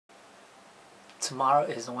Tomorrow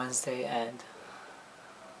is Wednesday and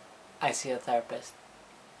I see a therapist.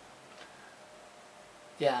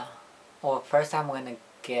 Yeah. Well, first I'm gonna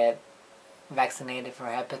get vaccinated for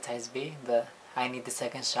hepatitis B. I need the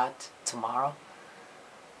second shot tomorrow.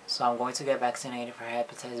 So I'm going to get vaccinated for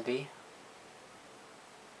hepatitis B.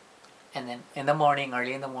 And then in the morning,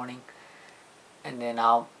 early in the morning, and then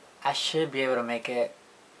I should be able to make it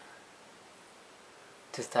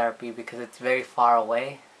to therapy because it's very far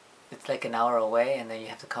away. It's like an hour away, and then you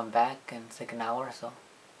have to come back, and it's like an hour or so.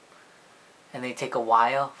 And they take a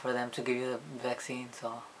while for them to give you the vaccine,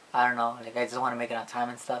 so I don't know. Like I just want to make it on time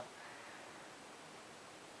and stuff.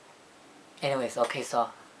 Anyways, okay, so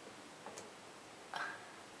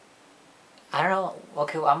I don't know.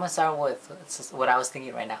 Okay, well, I'm gonna start with what I was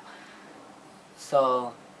thinking right now.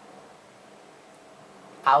 So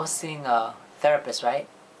I was seeing a therapist, right?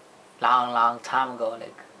 Long time ago,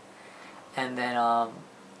 like, and then I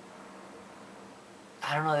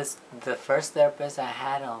don't know, this the first therapist I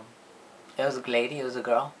had, it was a lady, it was a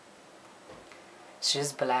girl. She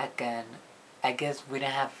was black, and I guess we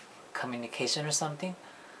didn't have communication or something.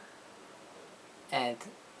 And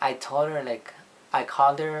I told her, like, I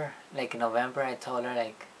called her like in November. I told her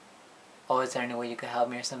like, oh, is there any way you could help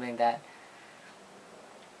me or something like that?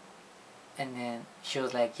 And then she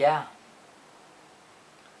was like, yeah,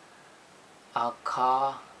 I'll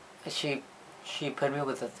call. She put me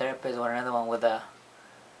with a therapist or another one with a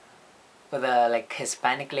like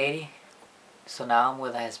Hispanic lady. So now I'm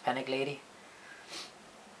with a Hispanic lady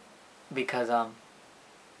because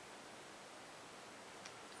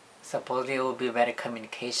supposedly it would be better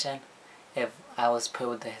communication if I was put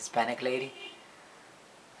with the Hispanic lady.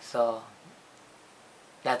 So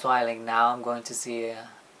that's why like now I'm going to see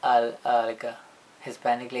like a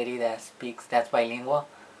Hispanic lady that's bilingual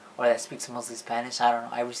or that speaks mostly Spanish. I don't know.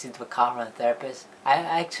 I received a call from a therapist. I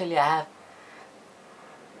have.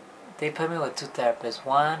 They put me with two therapists.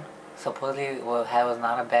 One supposedly was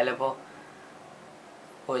not available,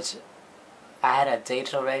 which I had a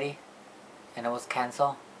date already, and it was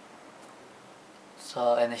canceled.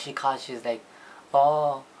 So and then she called. She's like,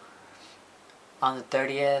 "Oh, on the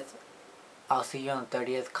 30th, I'll see you on the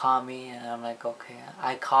 30th. Call me." And I'm like, "Okay."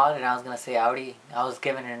 I called and I was gonna say I was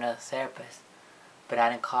giving her another therapist, but I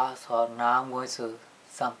didn't call. So now I'm going to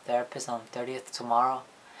some therapist on the 30th tomorrow.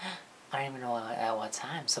 I don't even know at what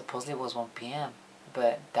time. Supposedly it was 1 p.m.,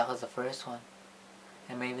 but that was the first one.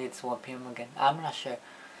 And maybe it's 1 p.m. again. I'm not sure.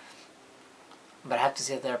 But I have to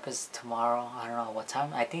see a therapist tomorrow. I don't know what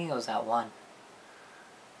time. I think it was at 1.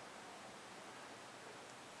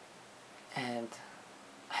 And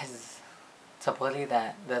supposedly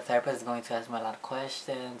that the therapist is going to ask me a lot of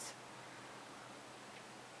questions.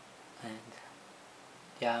 And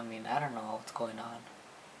yeah, I mean, I don't know what's going on.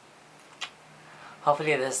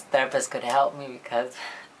 Hopefully this therapist could help me because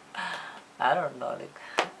I don't know, like,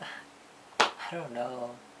 I don't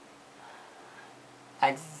know.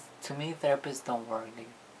 To me, therapists don't work. Like,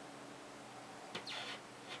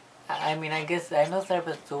 I mean, I guess I know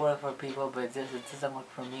therapists do work for people, but it doesn't work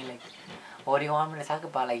for me. Like, what do you want me to talk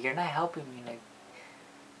about? Like, you're not helping me. Like,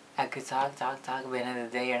 I could talk, but at the end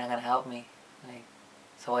of the day, you're not gonna help me. Like,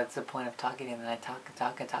 so what's the point of talking to them? And I talk and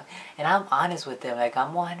talk and talk, and I'm honest with them. Like,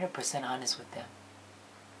 I'm 100% honest with them.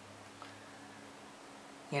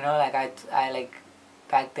 You know, like I like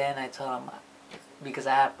back then I told them because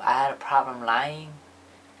I had a problem lying,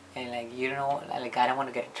 and like you know, like I didn't want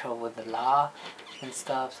to get in trouble with the law and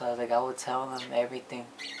stuff. So I was like, I would tell them everything,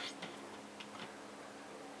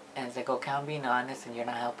 and it's like, okay, I'm being honest, and you're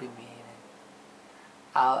not helping me.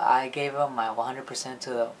 I gave them my 100% to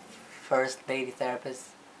the first lady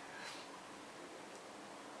therapist,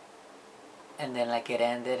 and then like it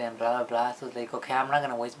ended and blah blah blah. So it's like, okay, I'm not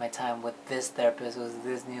gonna waste my time with this therapist who's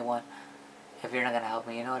this new one if you're not gonna help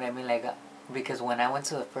me. You know what I mean? Like, because when I went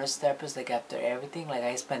to the first therapist, like after everything, like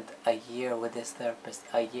I spent a year with this therapist.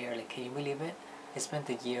 A year, like, can you believe it? I spent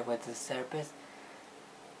a year with this therapist,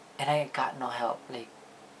 and I got no help. Like,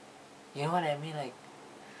 you know what I mean? Like,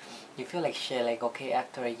 you feel like shit. Like, okay,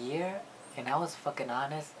 after a year, and I was fucking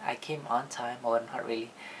honest. I came on time, or not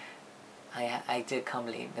really. I did come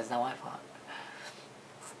late. That's not my fault.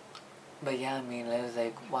 But yeah, I mean, it was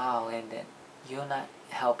like wow, and then you're not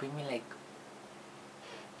helping me. Like,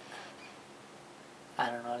 I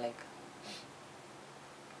don't know, like.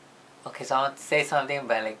 Okay, so I want to say something,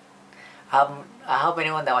 but like, I hope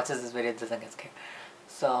anyone that watches this video doesn't get scared.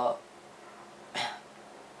 So,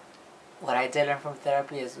 what I did learn from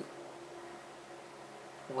therapy is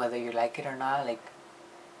whether you like it or not, like,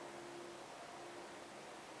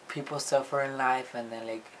 people suffer in life, and then,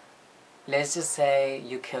 like, let's just say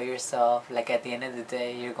you kill yourself. Like, at the end of the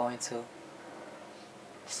day, you're going to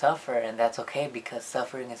suffer, and that's okay because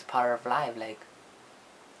suffering is part of life. Like,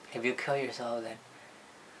 if you kill yourself, then,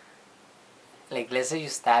 like, let's say you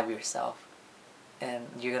stab yourself, and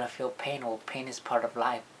you're gonna feel pain. Well, pain is part of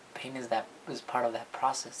life. Pain is part of that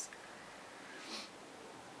process.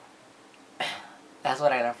 That's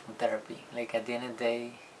what I learned from therapy. Like, at the end of the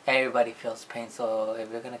day, everybody feels pain. So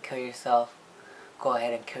if you're gonna kill yourself, go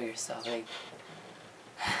ahead and kill yourself. Like,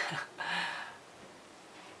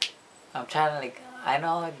 I'm trying to, like, I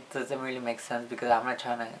know it doesn't really make sense because I'm not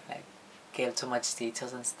trying to, like, give too much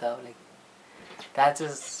details and stuff. Like, that's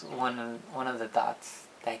just one of the thoughts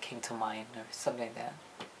that came to mind or something like that.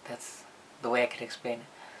 That's the way I could explain it.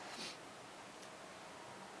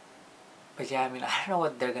 But yeah, I mean, I don't know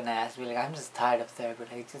what they're gonna ask me. Like, I'm just tired of therapy.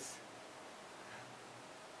 Like, just,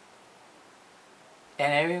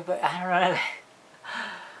 and everybody, I don't know. Like,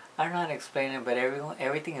 I don't know how to explain it, but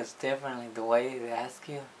everything is different. Like, the way they ask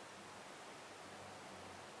you,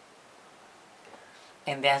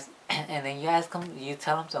 and that's, and then you ask them, you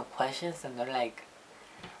tell them some questions, and they're like,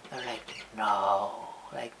 no,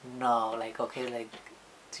 like, okay, like,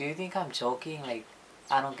 do you think I'm joking? Like,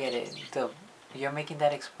 I don't get it. You're making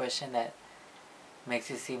that expression that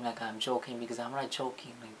makes it seem like I'm joking because I'm not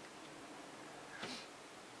joking. Like,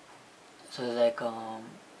 so it's like,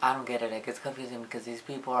 I don't get it. Like, it's confusing because these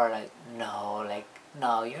people are like, no, like,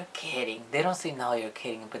 no, you're kidding. They don't say no, you're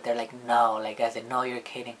kidding, but they're like, no, like, I said, no, you're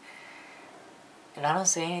kidding. And I don't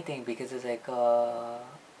say anything because it's like, I'm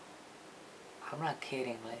not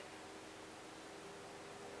kidding. Like,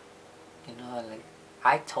 like,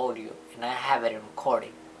 I told you, and I have it in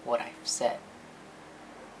recording what I've said.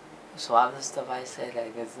 So all the stuff I said,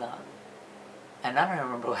 like, it's not, and I don't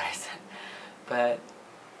remember what I said, but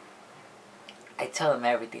I tell them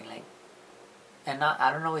everything, like, and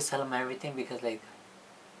I don't always tell them everything because, like,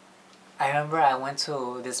 I remember I went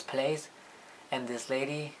to this place, and this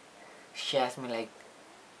lady, she asked me, like,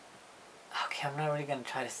 okay, I'm not really gonna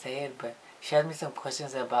try to say it, but she asked me some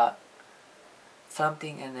questions about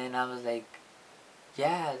something, and then I was like,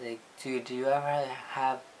 yeah, like, do you ever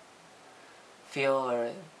feel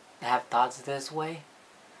or have thoughts this way?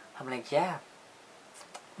 I'm like, yeah,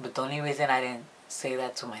 but the only reason I didn't say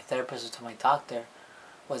that to my therapist or to my doctor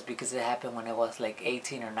was because it happened when I was like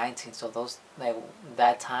 18 or 19. So those, like,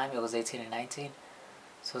 that time it was 18 and 19.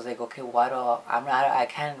 So it's like, okay, why do I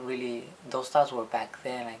can't really, those thoughts were back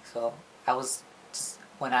then. Like, so I was just,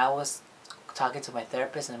 when I was talking to my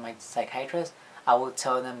therapist and my psychiatrist, I would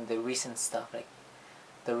tell them the recent stuff, like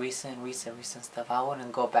the recent stuff. I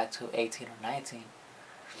wouldn't go back to 18 or 19.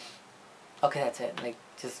 Okay, that's it. Like,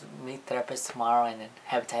 just meet therapist tomorrow and then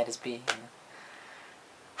hepatitis B.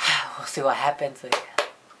 We'll see what happens. Like,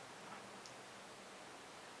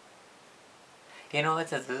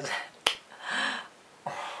 it's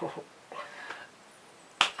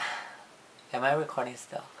am I recording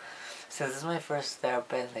still? Since this is my first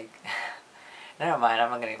therapist, like, never mind. I'm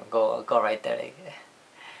not gonna even go right there. Like,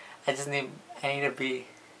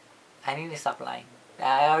 I need to stop lying.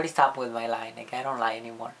 I already stopped with my lying. Like, I don't lie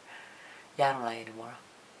anymore. Yeah, I don't lie anymore.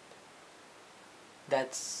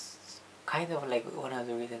 That's kind of like one of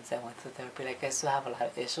the reasons I went to therapy. Like, I still have a lot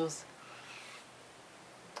of issues,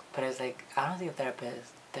 but it's like, I don't think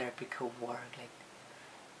therapy could work. Like,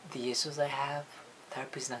 the issues I have,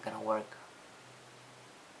 therapy's not gonna work.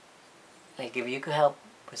 Like, if you could help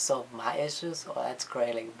resolve my issues, oh, that's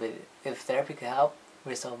great. Like, but if therapy could help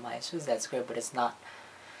resolve my issues, that's great. But it's not.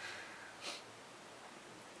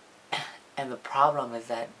 And the problem is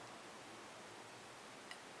that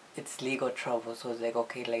it's legal trouble. So it's like,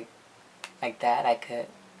 okay, like that, I could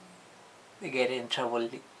get in trouble.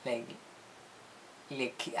 Like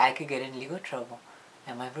I could get in legal trouble.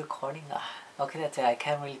 Am I recording? Okay, that's it. I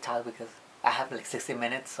can't really talk because I have like 60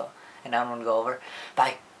 minutes. So, and I'm gonna go over.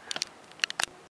 Bye.